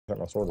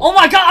my sword. Oh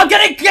my god, I'm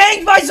getting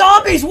ganked by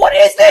zombies! What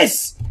is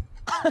this?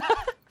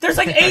 There's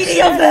like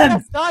 80 of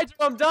them! Die,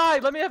 Jerome, die!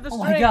 Let me have the Oh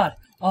string! my god.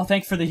 Oh,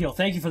 thank you for the heal.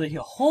 Thank you for the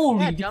heal.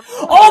 Holy...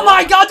 Oh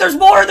my god, there's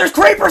more! There's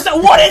creepers!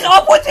 What is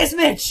up with this,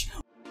 Mitch?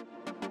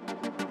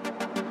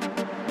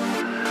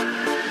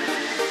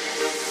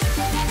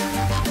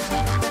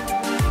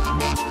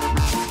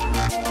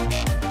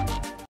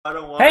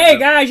 Hey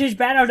guys, it's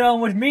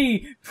BattleDome with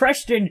me,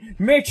 Preston,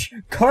 Mitch,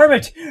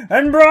 Kermit,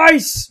 and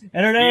Bryce!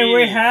 And today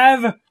we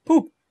have...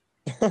 Poop.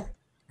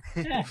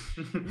 Yeah,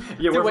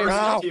 we're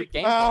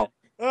Ow!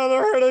 Oh,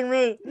 they're hurting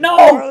me! No!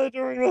 Why are they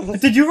doing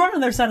this? Did you run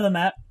on their side of the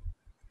map?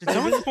 Did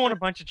someone spawn a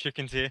bunch of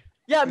chickens here?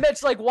 Yeah,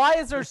 Mitch, like, why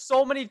is there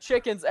so many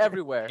chickens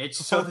everywhere?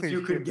 It's so that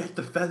you can get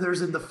the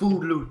feathers and the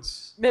food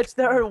loots. Mitch,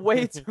 there are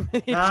way too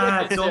many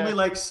chickens It's only here.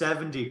 like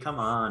 70, come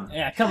on.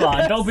 Yeah, come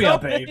on, don't be so a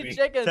baby. many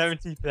chickens.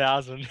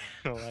 70,000.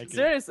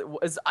 Seriously,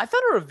 I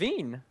found a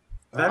ravine.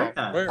 Very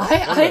nice.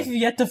 I've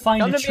yet to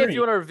find Come a to me if tree.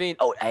 you want a ravine.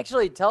 Oh,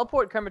 actually,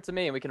 teleport Kermit to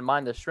me and we can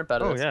mine the shrimp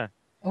out of Oh, this. yeah.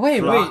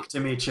 Wait, Flock to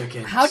me,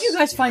 chickens. how do you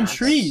guys find Yes.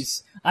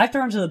 trees? I have to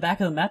run to the back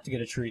of the map to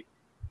get a tree.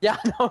 Yeah,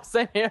 no,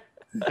 same here.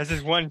 There's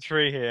just one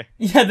tree here.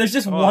 Yeah, there's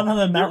just Oh, one on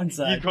the You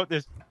mountainside. got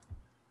this.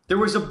 There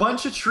was a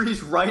bunch of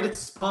trees right at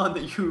spawn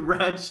that you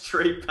ran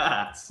straight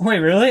past. Wait,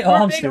 really? Oh, We're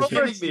I'm being stupid.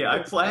 over- Kidding me? I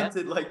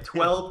planted like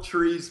 12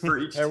 trees for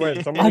each Hey, wait,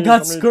 team. somebody, I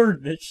got somebody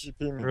scared, Mitch.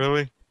 TP me.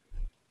 Really?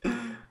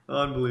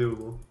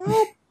 Unbelievable.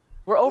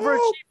 We're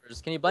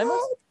overachievers. Can you blame us?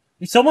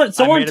 Someone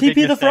made a big TP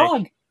the mistake.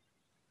 frog.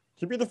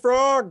 TP the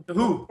frog!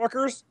 Who?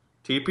 Fuckers!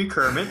 TP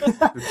Kermit,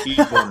 who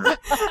T-boner.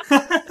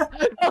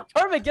 Oh,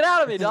 Kermit, get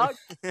out of me, dog.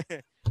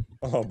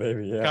 Oh,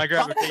 baby, Can yeah. I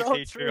grab a Find your own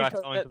TP tree, too? I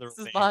fell Kermit. into the This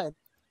is ravine. mine.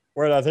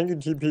 Wait, I think you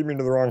TP'd me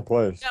to the wrong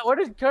place. Yeah, where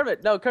did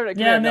Kermit? No, Kermit,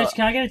 come Yeah, here. Mitch, No.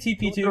 can I get a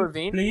TP You too? want the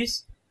ravine?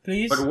 Please?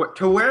 Please? But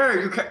to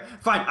where? You can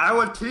Fine, I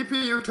will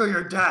TP you to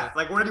your death.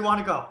 Like, where do you want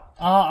to go?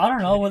 I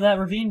don't know what that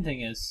ravine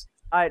thing is.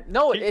 Alright,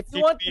 no, T- if you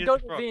TP want to is go the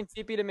to the frog. ravine,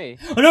 TP to me.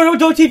 Oh, no,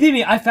 don't TP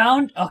me. I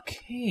found a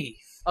cave.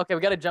 Okay,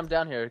 we gotta jump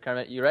down here,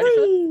 Kermit. You ready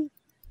for this?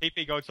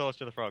 TP GoldSolace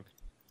to the frog.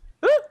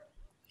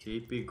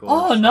 TP gold.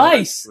 Oh,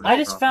 nice. I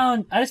just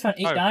found 8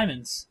 Oh.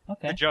 diamonds.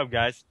 Okay. Good job,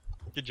 guys.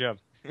 Good job.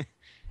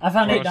 I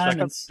found Well, 8 stuck up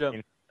diamonds.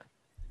 the-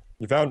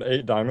 You found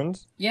 8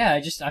 diamonds? Yeah,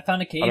 I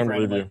found a cave I don't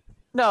believe randomly. you.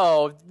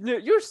 No,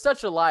 you're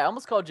such a lie. I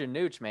almost called you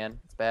Nooch, man.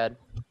 It's bad.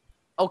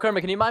 Oh,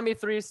 Kermit, can you mine me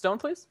 3 stone,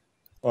 please?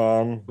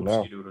 No.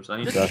 I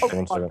need Just That's oh, one come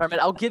on, second. Kermit.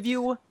 I'll give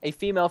you a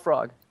female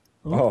frog.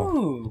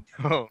 Ooh.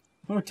 Oh.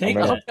 Oh, take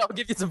I'm in. that. I'll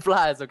give you some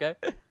flies, okay?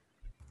 I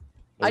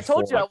There's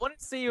told you 4. I wanted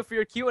to see you for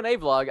your Q&A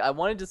vlog. I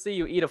wanted to see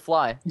you eat a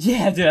fly.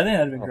 Yeah, dude, I think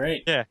that'd been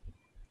great. Yeah.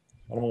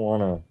 I don't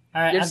wanna.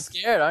 Alright, You're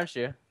scared, aren't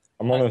you?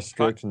 I'm on a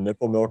strict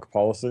nipple milk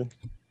policy.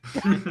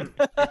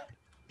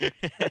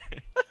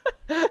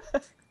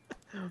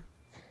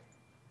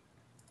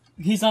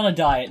 he's on a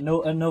diet.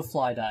 No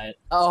fly diet.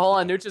 Oh, hold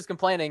on. Nooch is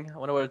complaining. I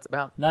wonder what it's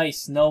about.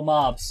 Nice. No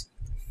mobs.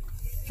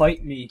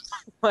 Fight me.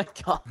 Oh my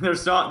god.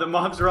 There's not. The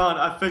mobs are on.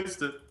 I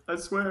fixed it. I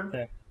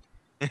swear.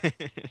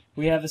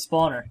 We have a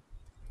spawner.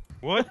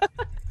 What?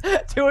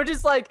 Dude, we're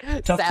just like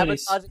Tough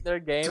sabotaging their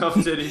game. Tough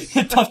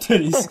titties. Tough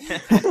titties.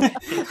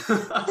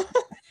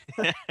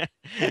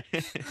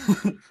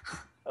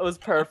 It was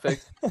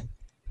perfect.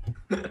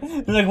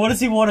 They're like, what does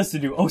he want us to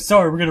do? Oh,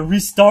 sorry, we're gonna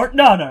restart?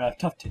 No.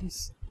 Tough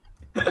titties.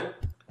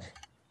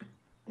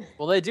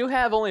 Well, they do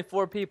have only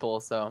 4 people,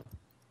 so.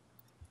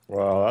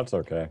 Well, that's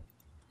okay.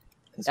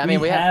 I mean,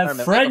 we have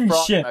have Kermit. We have a frog in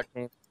friendship. our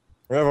team.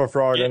 We have a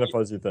frog Yeah, and a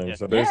fuzzy thing, yeah.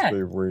 so Yeah.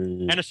 basically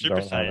we And a Super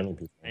don't have any Saiyan.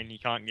 people. And you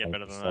can't get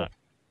better than So- that.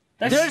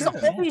 That's There's true,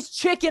 all man. these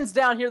chickens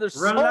down here. There's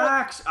so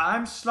Relax.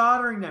 I'm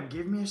slaughtering them.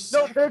 Give me a No,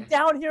 second. they're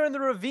down here in the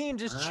ravine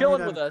just Alright,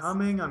 chilling with us. I'm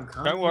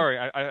coming. Don't worry,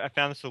 I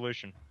found the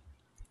solution.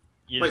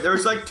 You Wait, just-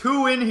 there's like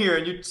 2 in here,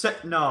 and you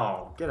said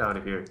no. Get out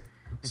of here.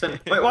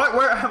 Wait, what?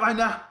 Where am I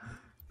now?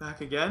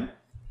 Back again?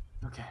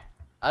 Okay.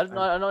 I don't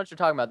know what you're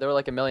talking about. There were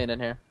like a million in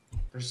here.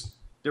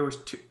 There was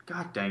 2.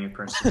 God dang it,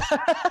 Preston.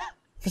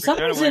 For some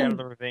Turn away out of reason,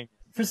 the ravine.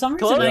 for some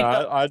Close reason, it. Yeah,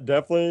 I, I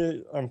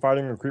definitely am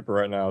fighting a creeper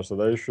right now, so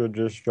they should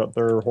just shut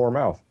their whore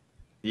mouth.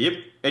 Yep.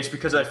 It's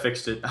because I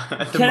fixed it.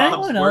 The Can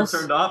mobs anyone were else-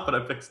 turned off, but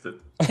I fixed it.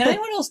 can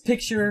anyone else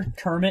picture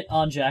Kermit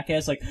on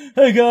Jackass? Like,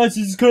 hey guys,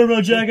 this is Kermit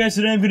on Jackass,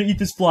 today I'm gonna eat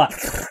this fly.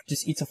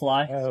 Just eats a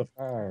fly. Yeah,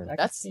 fine.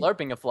 That's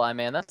slurping a fly,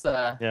 man. That's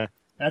a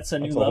That's a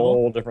new That's a level.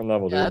 whole different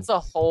level, dude. yeah, that's a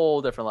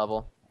whole different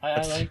level.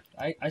 I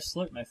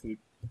slurp my food.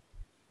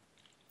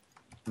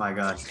 My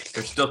God,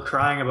 they're still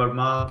crying about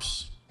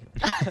mobs.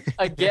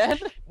 Again?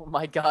 Oh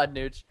my god,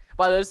 Nooch.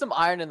 Wow, there's some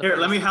iron in the Here,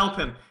 first- let me help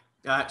him.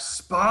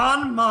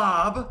 Spawn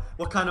mob.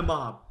 What kind of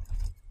mob?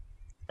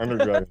 Ender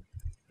dragon.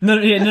 No.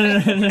 Wait,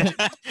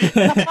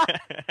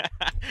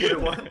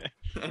 what?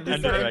 Ender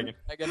dragon.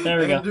 There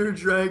we go. Ender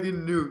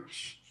dragon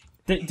nooch.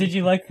 Did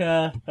you like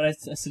what I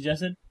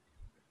suggested?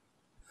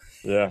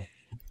 Yeah.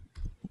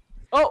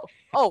 Oh,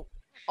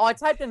 I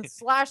typed in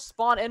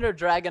 /spawn ender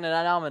dragon and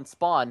now I'm in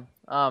spawn.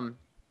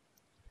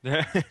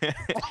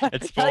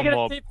 It's Can I full get a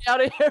mob. TP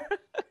out of here?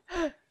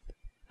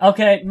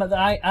 Okay,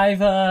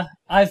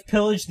 I've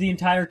pillaged the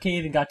entire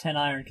cave and got 10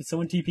 iron. Can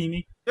someone TP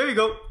me? There you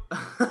go.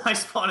 I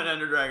spawned an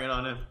Ender Dragon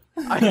on him.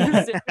 Are you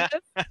serious?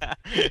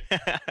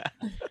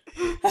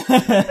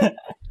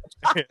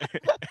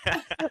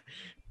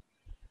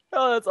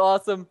 Oh, that's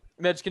awesome.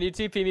 Mitch, can you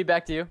TP me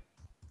back to you?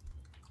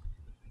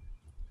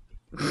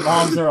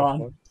 Bombs are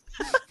on.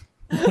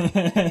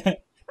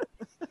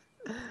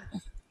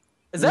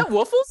 Is that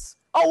Woofles?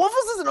 Oh,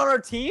 Woofles isn't on our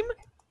team?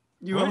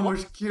 You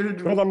almost killed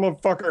Kill me. that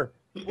motherfucker.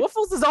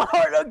 Woofles is on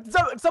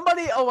our...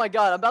 Somebody... Oh my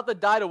god, I'm about to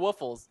die to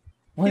Woofles.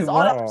 Wait, He's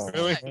what? on our... Oh,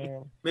 Really?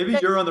 man. Maybe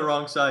you're on the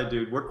wrong side,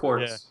 dude. We're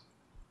quartz. Yeah.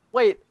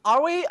 Wait,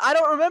 are we? I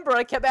don't remember.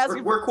 I kept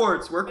asking We're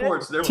quartz. We're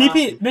quartz. They're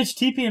TP, Mitch,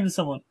 TP him to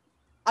someone.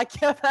 I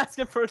kept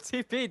asking for a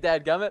TP,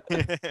 dadgummit.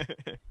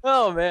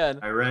 Oh, man.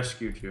 I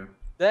rescued you.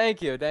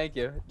 Thank you, thank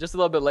you. Just a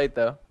little bit late,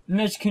 though.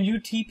 Mitch, can you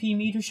TP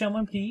me to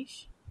someone,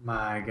 please?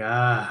 My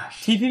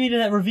gosh. TP me to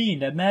that ravine,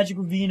 that magic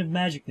ravine of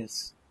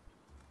magicness.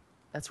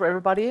 That's where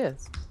everybody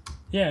is.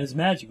 Yeah, it's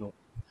magical.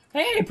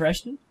 Hey,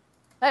 Preston.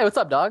 Hey, what's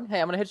up, dog? Hey,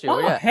 I'm gonna hit you.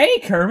 Where you Oh, at? hey,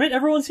 Kermit.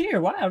 Everyone's here.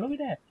 Wow, look at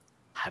that.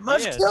 I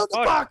must Yeah, kill the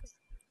party. box.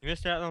 You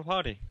missed out on the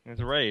party. It was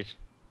a rave.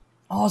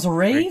 Oh, it's a A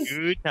rave?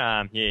 good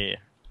time, yeah.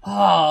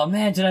 Oh,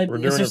 man, did I... We're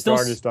is doing there it still...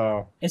 doggy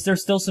style. Is there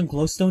still some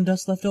glowstone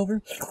dust left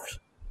over?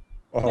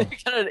 Oh, You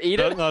gonna eat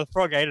No, it? no, the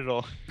frog ate it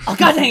all. Oh,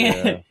 god dang yeah,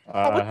 it!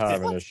 I what have the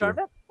an fuck, issue.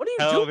 Kermit? What are you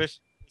Hello, doing? this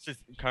is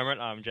Kermit.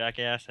 I'm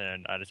Jackass,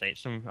 and I just ate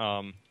some,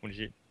 what is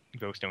it?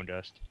 Glowstone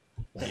dust.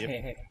 Yep.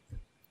 Hey.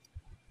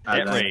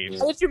 It raves.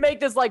 How did you make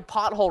this like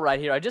pothole right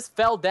here? I just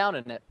fell down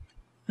in it.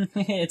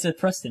 It's a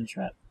Preston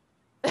trap.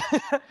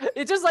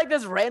 It's just like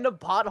this random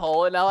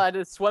pothole, and now I had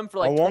to swim for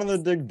I like. wanted to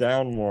dig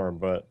down more,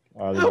 but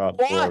I got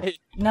bored. Why?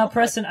 Now,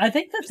 Preston, I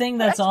think the thing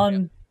that's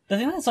on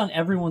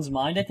everyone's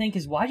mind, I think,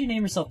 is why'd you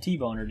name yourself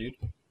T-Boner, dude?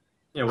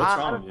 Yeah, what's I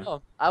wrong don't with you?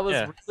 know. I was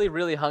Yeah. really,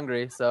 really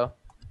hungry, so.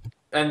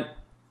 And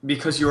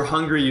because you were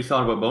hungry, you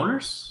thought about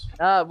boners?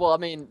 Well, I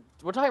mean,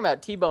 we're talking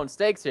about T-bone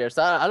steaks here,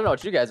 so I don't know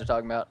what you guys are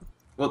talking about.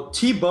 Well,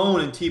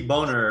 T-bone and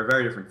T-boner are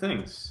very different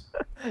things.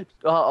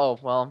 Oh,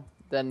 well,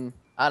 then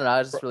I don't know. I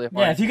was just really Yeah,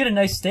 horny. if you get a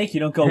nice steak, you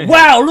don't go,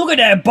 wow, look at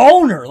that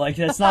boner! Like,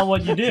 that's not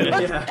what you do.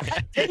 Yeah.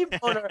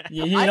 T-boner.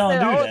 You I don't say it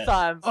do all that. the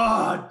time.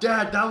 Oh,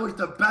 Dad, that was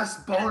the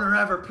best boner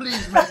ever.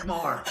 Please make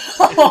more.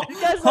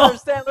 You guys don't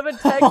understand. I live in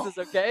Texas,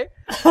 okay?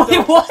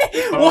 Wait, what?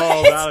 Oh,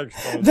 What? that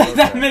explains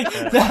That okay. makes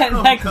Yeah. that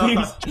Oh,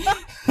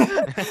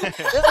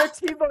 clears. There are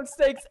T-bone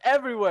steaks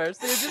everywhere,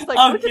 so you're just like,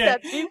 look Okay.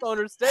 at that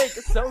T-boner steak.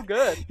 It's so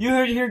good. You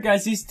heard it here,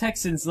 guys. These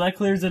Texans, that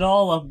clears it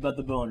all up about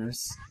the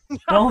boners.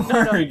 Don't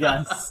worry,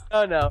 guys.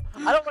 Oh no,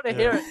 I don't want to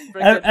hear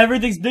it.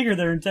 Everything's bigger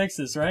there in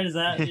Texas, right? Is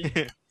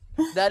that?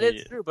 That is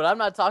Yeah. true, but I'm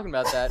not talking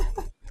about that.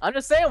 I'm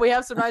just saying we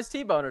have some nice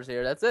T-boners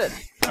here. That's it.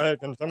 Hey,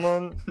 can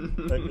someone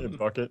take me a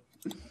bucket?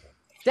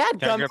 Dad,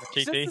 Can I come. grab a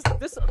TP?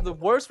 This is the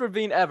worst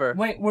ravine ever.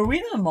 Wait, were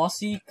we the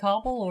mossy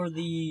cobble or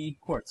the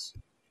quartz?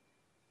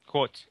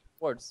 Quartz.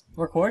 Words.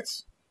 We're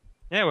quartz?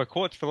 Yeah, we're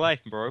quartz for life,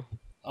 bro.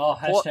 Oh,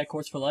 hashtag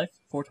quartz for life.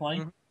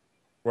 420.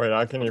 Wait,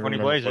 I can't even 20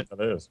 remember blaze what it.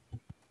 that is.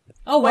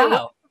 Oh Wait,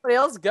 wow. Everybody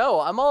else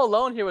go. I'm all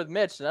alone here with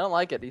Mitch, and I don't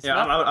like it. He's Yeah,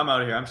 not- I'm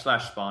out of here. I'm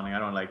slash spawning. I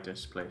don't like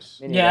this place.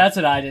 Me neither. Yeah, that's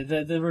what I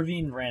did. The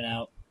ravine ran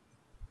out.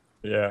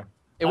 Yeah.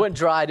 It went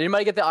dry. Did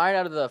anybody get the iron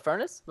out of the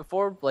furnace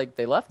before, like,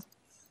 they left?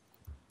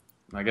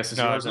 I guess it's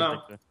No, I yours don't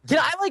now. think so. Did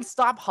I, like,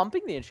 stop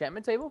humping the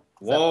enchantment table?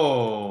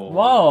 Whoa.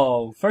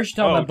 Whoa! First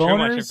you talk Oh, about too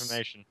much boners.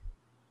 information.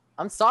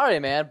 I'm sorry,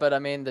 man, but I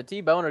mean, the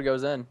T-boner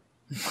goes in.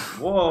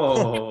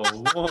 Whoa.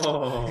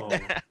 Whoa.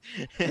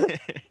 The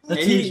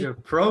Age T-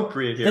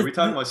 appropriate here. the- we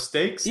talking about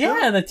steaks? still?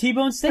 Yeah, the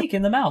T-bone steak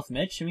in the mouth,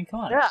 Mitch. I mean,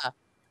 come on. Yeah.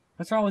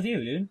 What's wrong with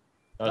you, dude?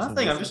 That's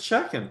Nothing. I'm indecent. just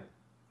checking.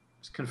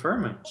 Just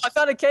confirming. I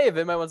found a cave.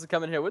 Anybody wants to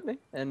come in here with me?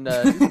 And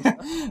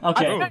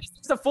Okay.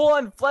 it's a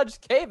full-on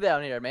fledged cave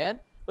down here, man,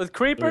 with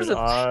creepers Dude,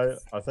 and.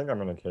 I think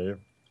I'm in a cave.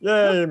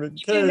 Yay,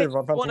 cave! I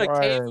found want a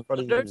some cave? iron.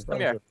 Buddy, Dirks, come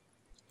here.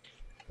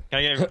 Can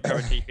I get a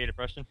TP to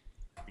Preston?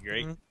 Be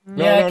great. No,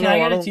 Yeah, no, can no, I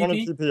get a don't want a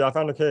TP? TP. I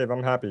found a cave.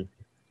 I'm happy.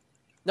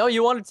 No,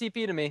 you want a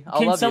TP to me? I'll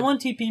Can love someone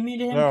TP me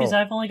to him? No. Because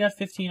I've only got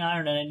 15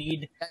 iron and I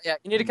need. you. Yeah,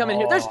 you need to come in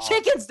here. There's Oh.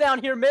 chickens down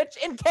here, Mitch,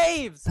 in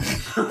caves.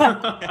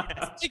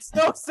 Makes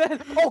no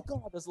sense. Oh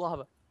god, there's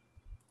lava.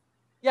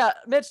 Yeah,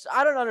 Mitch,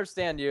 I don't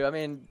understand you. I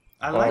mean,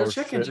 I like Oh,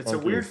 chickens. shit, It's a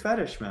monkey. weird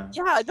fetish, man.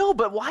 yeah, I know,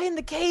 but why in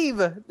the cave?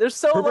 There's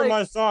so Poop in like.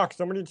 my socks.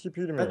 Somebody TP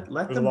to me.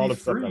 Let There's them a lot be of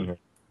stuff free. down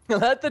here.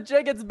 Let the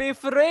chickens be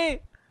free.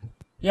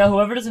 Yeah,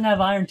 whoever doesn't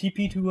have iron,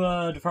 TP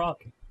to the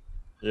frog.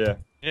 Yeah.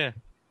 Yeah.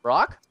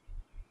 Brock?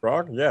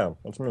 Frog? Yeah,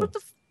 that's me. What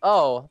the?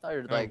 Oh, I thought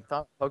you were like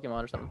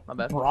Pokemon or something. My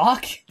bad.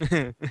 Brock?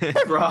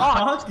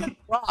 Brock.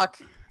 Brock.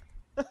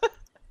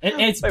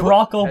 It's Wait,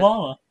 Brock what?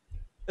 Obama.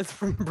 It's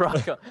from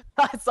Bronco.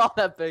 I saw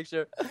that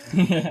picture.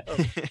 Yeah.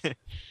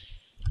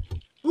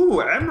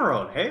 Ooh,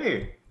 emerald.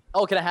 Hey.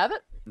 Oh, can I have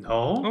it? No.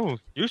 Oh,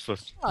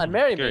 useless. Come on,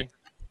 marry me. Good.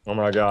 Oh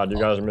my god, you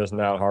guys are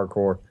missing out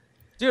hardcore.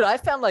 Dude, I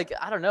found like,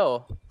 I don't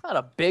know, found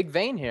a big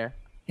vein here.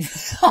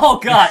 Oh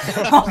god.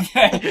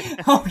 Okay.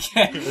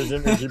 Okay. Is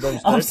it your T-bone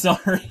I'm steak?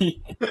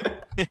 sorry.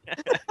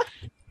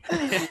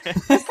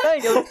 Just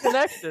saying, it was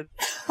connected.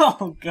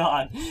 Oh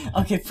god.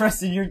 Okay,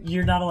 Preston,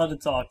 you're not allowed to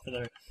talk for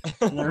the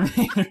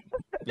remainder. Yeah,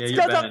 This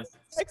you're guy's banned.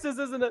 Texas,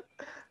 isn't it?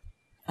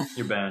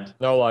 You're banned.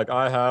 No, like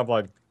I have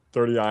like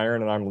 30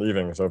 iron and I'm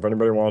leaving. So if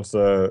anybody wants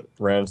to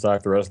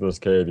ransack the rest of this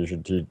cave, you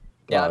should teach.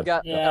 Yeah, I've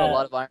got a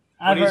lot of iron.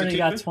 I've What is it, already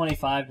got Chief?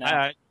 25 now.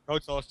 Alright,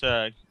 GoldSolace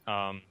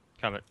to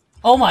Kermit.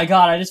 Oh my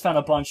god, I just found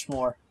a bunch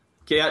more.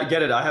 Okay,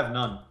 get it. I have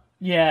none.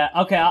 Yeah,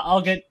 okay,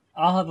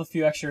 I'll have a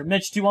few extra.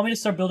 Mitch, do you want me to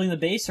start building the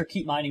base or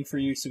keep mining for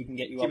you so we can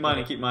get you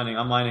up? Keep mining.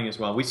 I'm mining as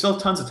well. We still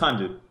have tons of time,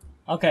 dude.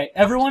 Okay,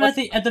 everyone at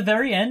the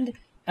very end,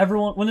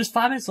 everyone when there's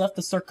 5 minutes left,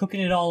 to start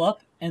cooking it all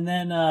up, and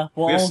then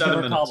we'll We have all get 7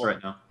 our minutes cobble.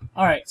 right now.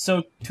 All right,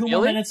 so 2 more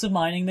Really? minutes of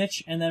mining,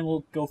 Mitch, and then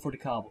we'll go for the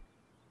cobble.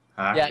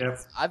 Yeah, Yep.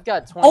 I've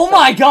got 20. Oh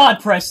my god,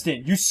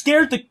 Preston! You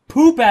scared the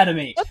poop out of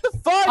me! What the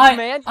fuck,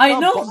 man? I You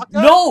know, baka?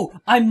 no!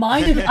 I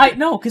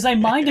know, because I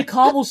mined a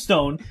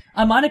cobblestone,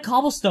 and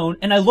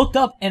I looked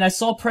up, and I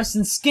saw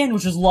Preston's skin,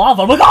 which was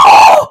lava. I'm like,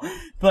 oh!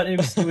 But it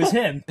was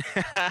him.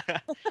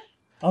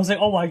 I was like,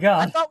 oh my I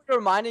god. thought we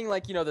were mining,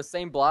 like, you know, the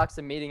same blocks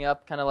and meeting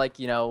up, kind of like,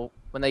 you know,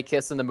 when they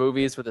kiss in the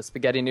movies with the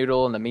spaghetti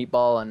noodle and the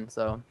meatball, and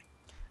so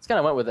just kind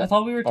of went with I it.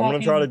 thought we were I'm talking...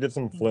 gonna try to get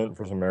some flint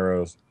for some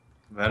arrows.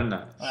 Very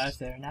nice. Oh, that's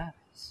very nice.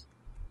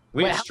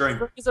 We Wait, have how string.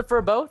 much is it for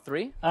a bow?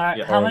 3? Alright,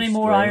 Yeah. how many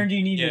more String. iron do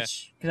you need, Yeah.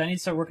 Mitch? Because I need to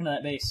start working on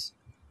that base.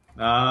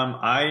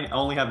 I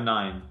only have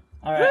 9.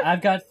 Alright,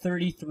 I've got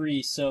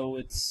 33, so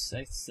it's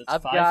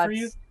I've 5 got for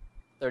you?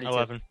 32.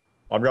 11.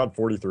 I've got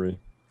 43.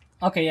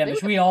 Okay, yeah,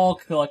 Mitch, we all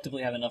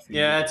collectively have enough for you.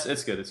 Yeah,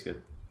 it's good. It's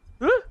good.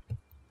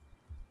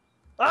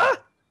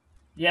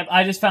 Yep,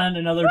 I just found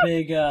another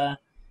big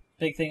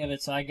thing of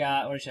it, so I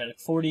got, what is that,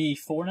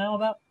 44 now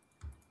about?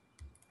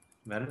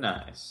 Very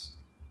nice.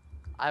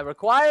 I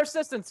require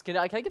assistance. Can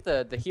I get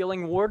the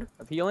healing ward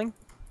of healing?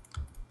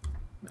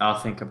 I'll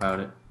think about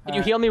it. Can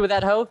you heal me with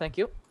that hoe? Thank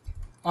you.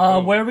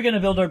 Where are we gonna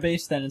build our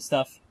base then and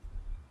stuff?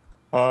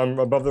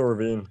 Above the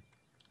ravine.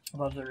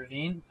 Above the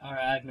ravine? Alright,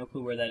 I have no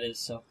clue where that is,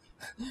 so...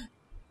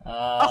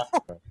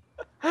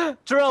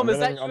 Jerome, is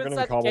that I'm you getting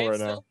inside the cobble cave right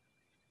still?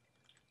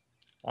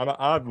 now.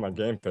 I have my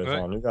game face What?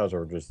 on. You guys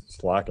are just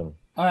slacking.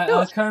 Alright,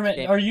 No, Kermit,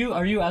 okay. are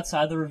you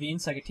outside the ravine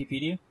so I can TP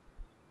to you?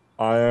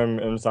 I am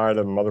inside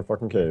a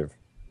motherfucking cave.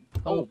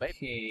 Oh, baby.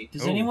 Okay.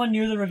 Does Oh. anyone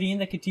near the ravine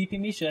that could TP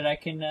me so that I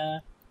can,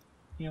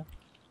 you know,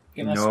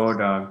 get my, No,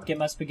 dog. get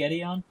my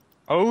spaghetti on?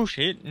 Oh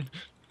shit.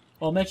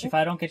 Well, Mitch, if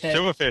I don't get that...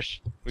 Silverfish.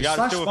 We got a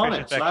Slash spawn silverfish it.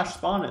 infection. Slash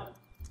spawn it.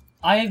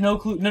 I have no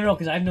clue. No,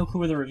 because I have no clue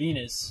where the ravine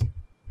is.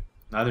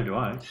 Neither do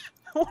I.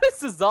 What is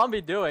the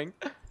zombie doing?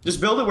 Just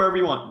build it wherever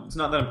you want. It's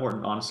not that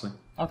important, honestly.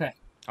 Okay.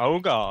 Oh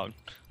god.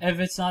 If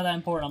it's not that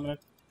important, I'm gonna...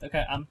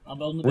 Okay, I'm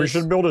building the We base.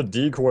 should build a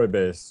decoy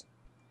base.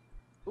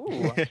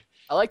 Ooh,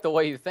 I like the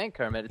way you think,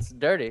 Kermit. It's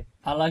dirty.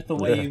 I like the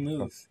way Yeah. you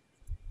move.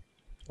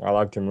 I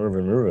like to move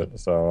and move it,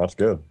 so that's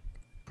good.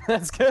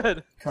 That's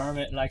good.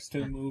 Kermit likes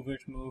to move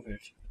it, move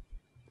it.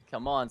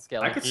 Come on, I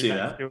Skeleton. could see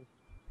that.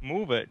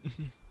 Move it.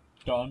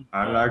 Done.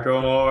 I like to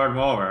move it,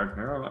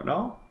 move it.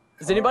 No?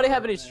 Does anybody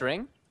have any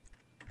string?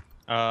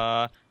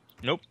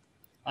 Nope.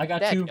 I got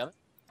Dang, 2. Kermit.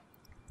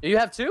 Do you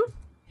have 2?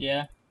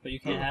 Yeah, but you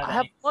can't have I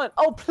have any. 1.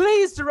 Oh,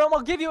 please, Jerome,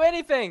 I'll give you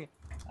anything.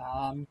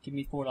 Give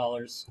me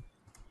 $4.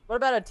 What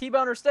about a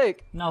T-bone or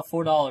steak? No,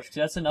 $4, because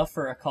that's enough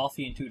for a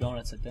coffee and 2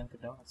 donuts at Dunkin'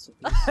 Donuts. So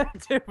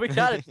please. Dude, we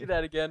gotta do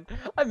that again.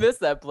 I miss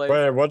that place.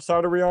 Wait, what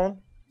side are we on?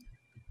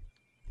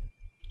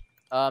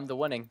 The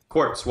winning.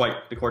 Quartz,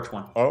 white. The quartz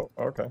one. Oh,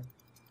 okay.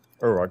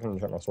 Oh, I can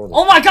check my sword.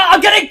 Oh my god,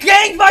 I'm getting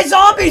ganked by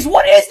zombies!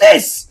 What is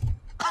this?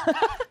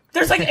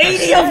 There's like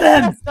 80 of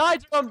them! Yes, die,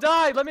 Jerome,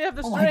 die! Let me have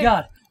the Oh string. my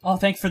god. Oh,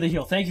 thanks for the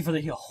heal. Thank you for the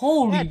heal.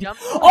 Holy... Yeah, d- jump.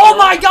 Oh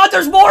my god,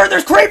 there's more!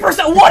 There's creepers!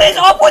 What is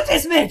up with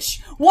this,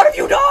 Mitch? What have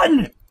you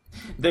done?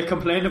 They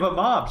complained about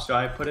mobs, so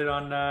I put it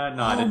on. No,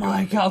 I Oh didn't do my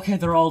anything. god, okay,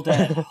 they're all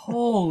dead.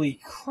 Holy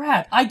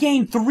crap. I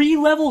gained 3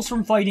 levels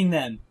from fighting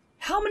them.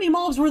 How many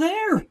mobs were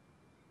there?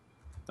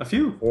 A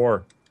few.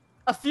 4.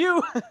 A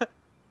few.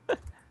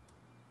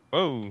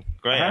 Whoa.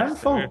 Grass.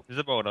 handful. There's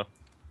a border.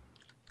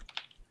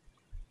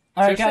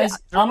 Alright Seriously, guys,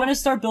 I'm gonna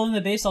start building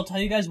the base. I'll tell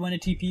you guys when to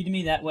TP to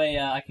me. That way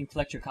I can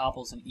collect your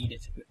cobbles and eat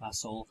it with my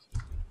soul.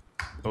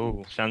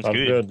 Oh, sounds That's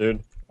good. good,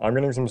 dude. I'm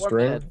getting some 4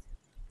 string. minutes.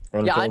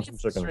 And Yeah, I killing need some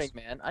some chickens.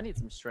 string, man. I need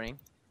some string.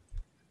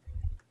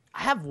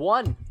 I have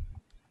 1.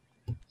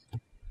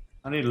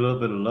 I need a little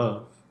bit of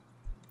love.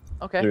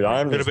 Okay. Dude, A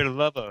I'm little just bit of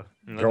lover.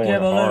 going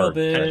Give a little hard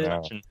bit. right now.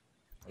 Action.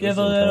 Give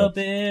a This is little intense.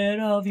 bit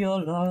of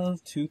your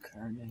love to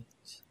Kermit.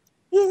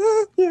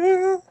 Yeah,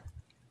 yeah.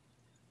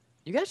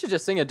 You guys should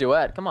just sing a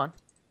duet. Come on.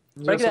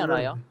 Break it down,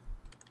 Niall.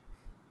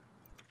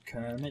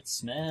 Kermit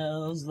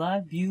smells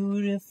like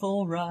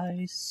beautiful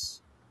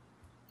rice.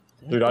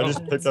 Dude, I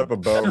just picked up a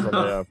bow from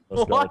a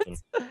What? skeleton.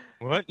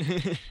 What?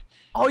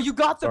 Oh, you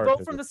got the Sorry, bow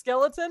Pixies. from the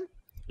skeleton?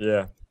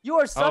 Yeah. You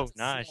are such Oh, a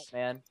nice. slut,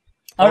 man.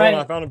 Oh, and I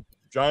Alright, found a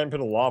giant pit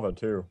of lava,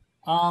 too.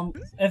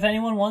 if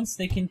anyone wants,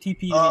 they can TP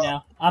to me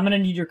now. I'm gonna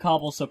need your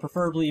cobble, so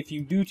preferably if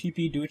you do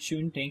TP, do it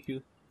soon. Thank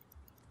you.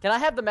 Can I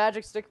have the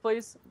magic stick,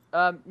 please,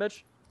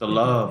 Mitch? The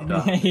love,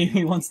 dog.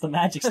 He wants the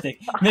magic stick.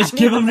 Mitch,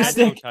 give him the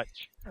Magical stick.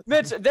 touch.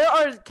 Mitch, there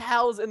are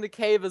cows in the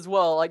cave as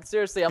well. Like,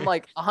 seriously, I'm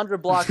like 100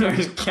 blocks away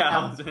There's from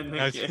cows in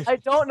the Okay. game. I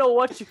don't know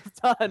what you've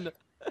done.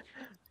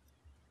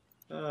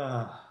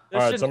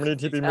 Alright, somebody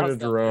TP me to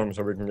Jerome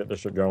so we can get this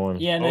shit going.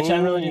 Yeah, Mitch, I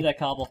really need that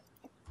cobble.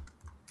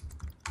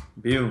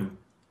 Boom.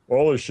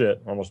 Holy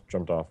shit, almost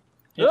jumped off.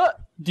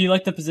 Do you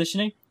like the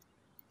positioning?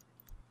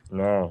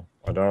 No,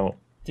 I don't.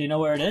 Do you know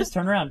where it is?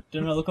 Turn around.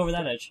 No, look over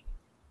that edge.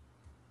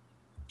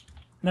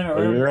 No,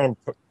 Oh,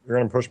 you're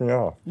gonna push me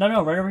off. No,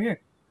 right over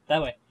here.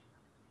 That way.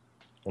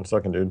 1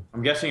 second, dude.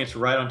 I'm guessing it's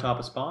right on top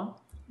of spawn?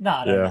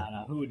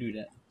 No. Who would do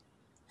that?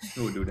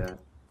 Who would do that?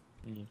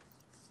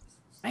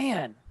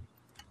 Man,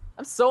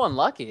 I'm so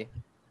unlucky.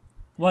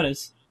 What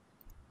is?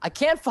 I've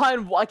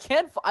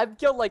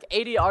killed like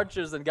 80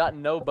 archers and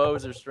gotten no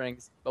bows or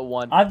strings, but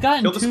one. I've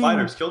gotten Kill the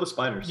spiders. Kill the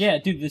spiders. Yeah,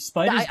 dude, the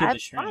spiders I get the haven't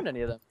string. found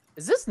any of them.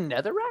 Is this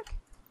netherrack?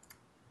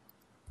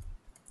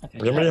 Okay.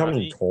 Does anybody have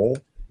any coal?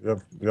 You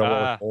have a lot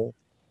of coal?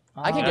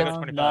 I can get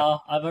 25. No,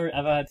 I've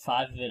had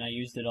 5 of it and I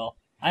used it all.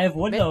 I have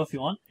wood though if you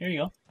want. Here you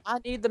go. I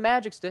need the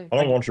magic stick. I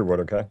don't want your wood,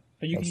 okay?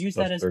 But you can use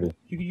that's that as dirty.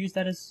 you can use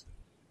that as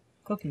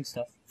cooking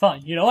stuff.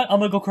 Fine. You know what? I'm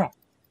gonna go crop.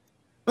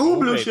 Ooh,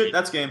 blue baby. shit.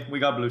 That's game. We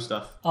got blue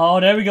stuff. Oh,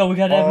 there we go. We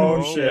got Oh,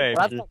 everyone. shit.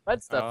 Well, that's not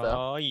red stuff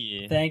though. Oh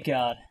yeah. Thank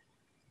God.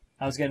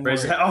 I was getting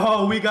Praise worried.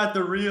 Oh, we got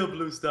the real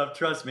blue stuff.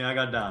 Trust me, I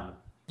got diamond.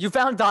 You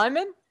found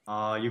diamond?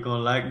 Oh, you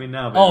gonna like me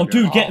now, baby Oh,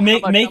 girl. dude,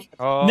 make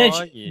Oh, Mitch.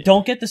 yeah.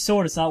 Don't get the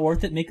sword. It's not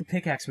worth it. Make a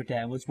pickaxe with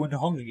that. Let's win the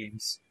Hunger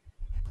Games.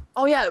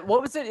 Oh yeah,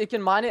 what was it? You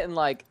can mine it in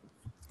like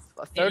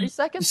 30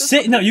 seconds? Or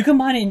No, something? you can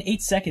mine it in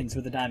 8 seconds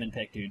with a diamond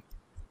pick, dude.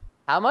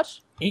 How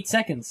much? 8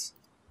 seconds.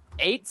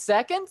 8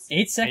 seconds?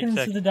 8 seconds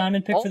with the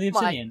diamond pick Oh for the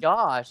obsidian. my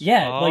gosh.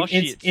 Yeah, Oh, like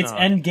it's shit, son.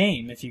 end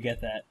game if you get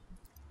that.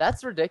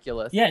 That's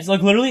ridiculous. Yeah, it's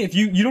like literally if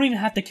you don't even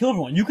have to kill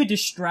everyone. You could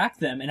distract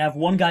them and have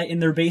one guy in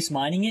their base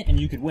mining it, and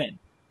you could win.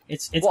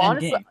 It's Well, end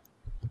honestly, game.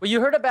 well,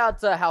 you heard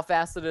about how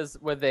fast it is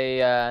with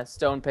a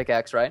stone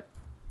pickaxe, right?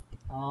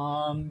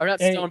 Or not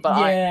stone, but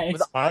yeah, iron. it's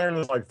With- Iron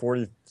is like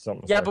 40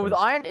 something. Yeah, but with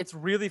seconds. iron, it's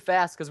really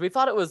fast because we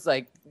thought it was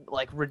like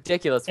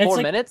ridiculous. It's 4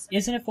 like- minutes?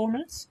 Isn't it 4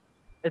 minutes?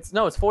 It's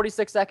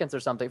 46 seconds or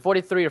something.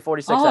 43 or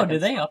 46 Oh, seconds.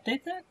 did they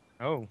update that?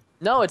 Oh.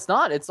 No, it's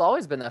not. It's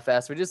always been that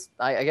fast.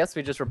 I guess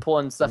we just were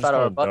pulling I'm stuff just out of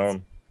our kinda butts.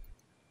 dumb.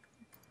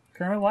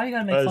 Kermit, why you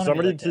gotta make Hey, fun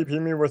somebody of me like that?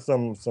 TP me with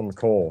some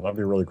coal. That'd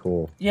be really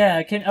cool.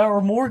 Yeah, or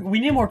more. We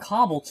need more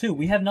cobble too.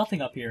 We have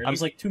nothing up here. It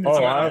was like 2 minutes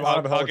Oh, ago. I have a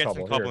I'll hell get some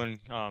couple here. cobble and,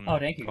 Oh,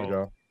 thank you. There coal. you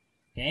go.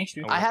 Thanks,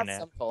 dude. Oh, I have looking at.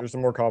 some coal. Here's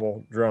some more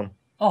cobble. Drum.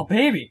 Oh,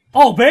 baby.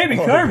 Oh, baby,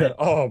 Oh, Kermit.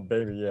 yeah. Oh,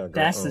 baby, yeah. Go.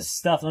 That's Oh. the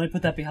stuff. Let me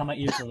put that behind my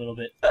ears a little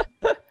bit.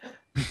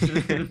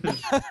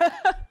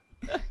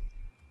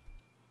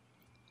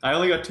 I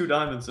only got 2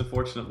 diamonds,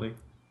 unfortunately.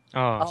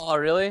 Oh. Oh,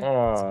 really?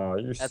 Oh,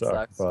 you That suck,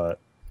 sucks. but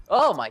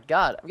Oh my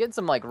god, I'm getting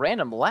some like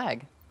random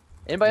lag.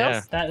 Anybody Yeah.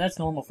 else? That's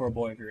normal for a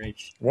boy of your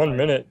age. 1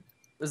 minute.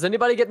 Is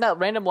anybody getting that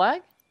random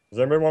lag? Does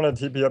anybody want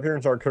to TP up here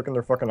and start cooking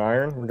their fucking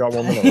iron? We got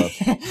 1 minute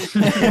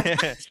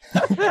left.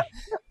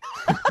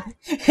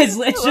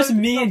 It's just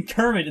me and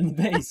Kermit in the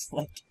base.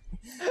 Like,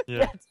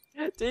 Yeah.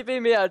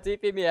 TP me out,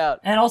 TP me out.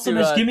 and also, To,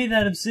 Mitch, give me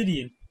that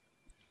obsidian.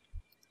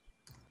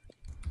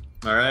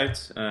 All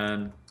right,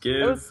 and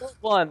It was give. so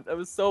blunt. It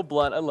was so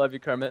blunt. I love you,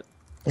 Kermit.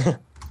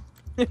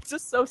 It's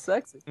just so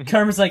sexy.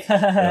 Kermit's like, ha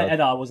ha ha. Yeah. And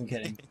no, I wasn't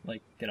kidding.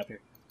 Like, get up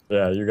here.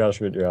 Yeah, you guys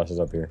should get your asses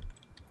up here.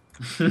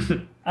 All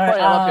right, Right,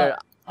 I'm up here.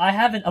 I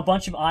have a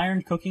bunch of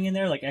iron cooking in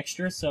there, like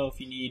extra. So if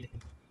you need,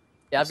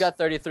 Yeah, I've got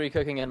 33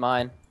 cooking in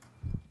mine.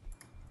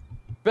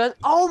 But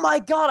oh my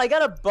god, I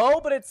got a bow,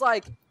 but it's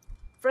like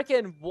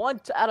freaking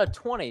 1 out of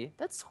 20.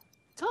 That's so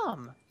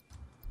dumb.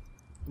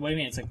 what do you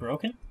mean? It's like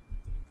broken.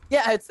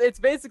 Yeah, it's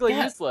basically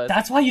Yeah, useless.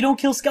 That's why you don't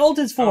kill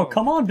skeletons for. Oh.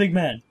 Come on, big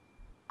man.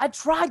 I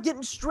tried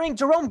getting string.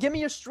 Jerome, give me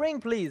your string,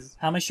 please.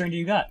 How much string do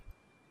you got?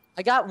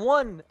 I got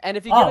 1, and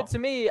if you Oh. give it to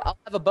me, I'll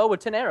have a bow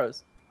with 10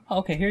 arrows. Oh,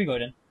 okay, here you go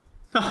then.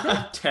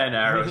 10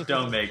 arrows.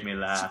 Don't make me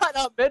laugh. Shut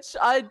up, bitch.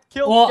 I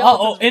killed Well,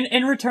 skeletons.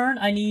 in return,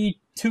 I need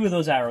 2 of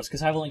those arrows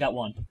because I've only got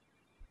 1.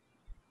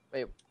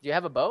 Wait, do you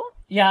have a bow?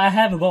 Yeah, I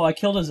have a bow. I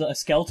killed a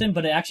skeleton,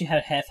 but it actually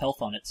had half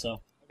health on it.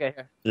 So Okay,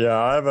 here. Yeah,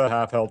 I have a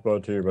half health bow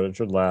too, but it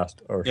should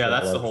last. Oh, Yeah, shit,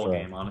 that's the last, whole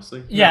game, honestly.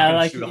 You're not yeah, gonna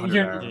like shoot 100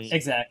 you're arrows.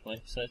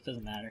 exactly. So it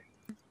doesn't matter.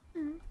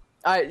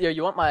 All right, yo,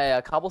 you want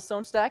my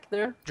cobblestone stack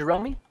there,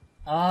 Jerome?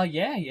 Yeah,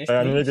 Hey, yes.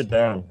 I need to please. get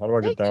down. How do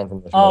I get down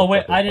from this? Oh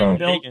wait, motherfucker? I didn't Oh.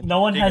 build. Digging,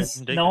 No one digging, has.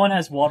 digging. No one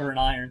has water and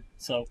iron,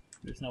 so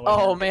there's no way.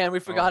 Oh man, we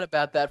forgot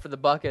about that for the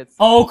buckets.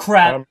 Oh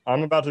crap!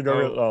 I'm about to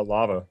go get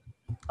lava.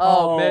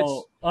 Oh,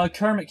 Mitch.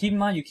 Kermit, keep in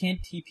mind you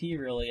can't TP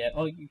really yet.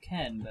 Oh, you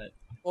can, but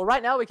Well,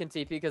 right now we can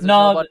TP because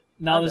no,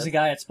 there's a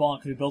guy at spawn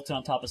because we built it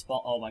on top of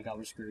spawn. Oh my god,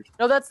 we're screwed.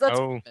 No, that's Oh.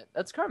 Kermit.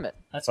 That's Kermit.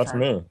 That's That's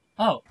Kermit. me.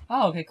 Oh,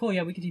 okay, cool.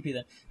 Yeah, we can TP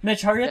then.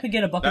 Mitch, hurry up and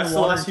get a bucket That's of the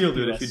water. last and heal, TP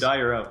dude. us. If you die,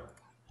 you're out.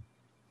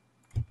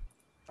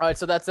 All right,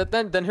 so that's it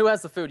then. Then who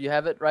has the food? You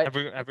have it, right?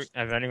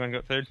 Have anyone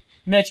got food?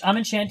 Mitch, I'm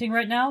enchanting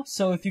right now,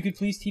 so if you could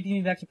please TP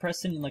me back to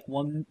Preston in like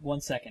one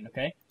second,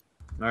 okay?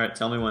 All right,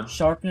 tell me when.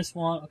 Sharpness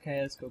 1.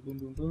 Okay, let's go. Boom,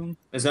 boom, boom.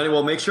 Is any?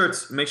 Well, make sure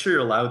you're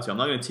allowed to. I'm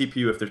not gonna TP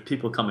you if there's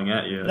people coming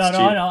at you. No, That's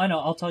no, cheap. I know.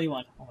 I'll tell you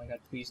when. Oh my god,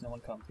 please no one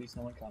come. Please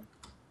no one come.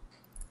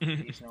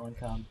 Please no one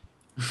come.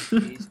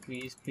 Please,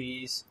 please,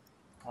 please.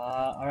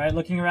 All right,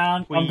 looking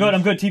around. Please. I'm good.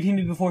 I'm good. TP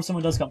me before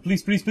someone does come.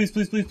 Please, please, please,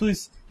 please, please,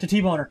 please. To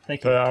T-boner.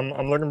 Thank you. Okay,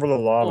 I'm looking for the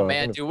lava. Oh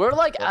man, dude, we're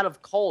like out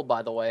of coal,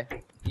 by the way.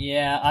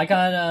 Yeah, I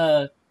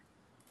got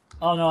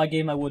Oh no, I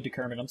gave my wood to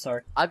Kermit. I'm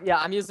sorry.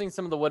 I'm using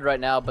some of the wood right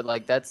now, but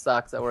like that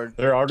sucks that we're.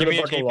 Here, I'll Give get me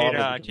a a bucket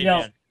of TP,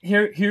 lava.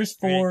 No, here's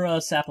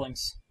 4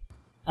 saplings.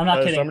 I'm not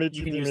kidding. somebody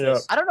You can TP use me this.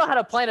 up. I don't know how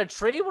to plant a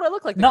tree. What do I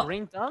look like? The No.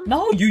 green thumb?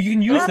 No, you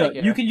can use outta the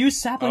here. you can use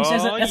saplings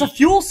as Oh, a you-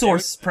 fuel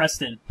source,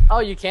 Preston. Oh,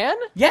 you can?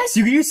 Yes,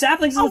 you can use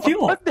saplings as a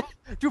fuel.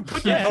 Dude,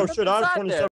 put Yeah. that Oh stuff shit, I have inside 27. there.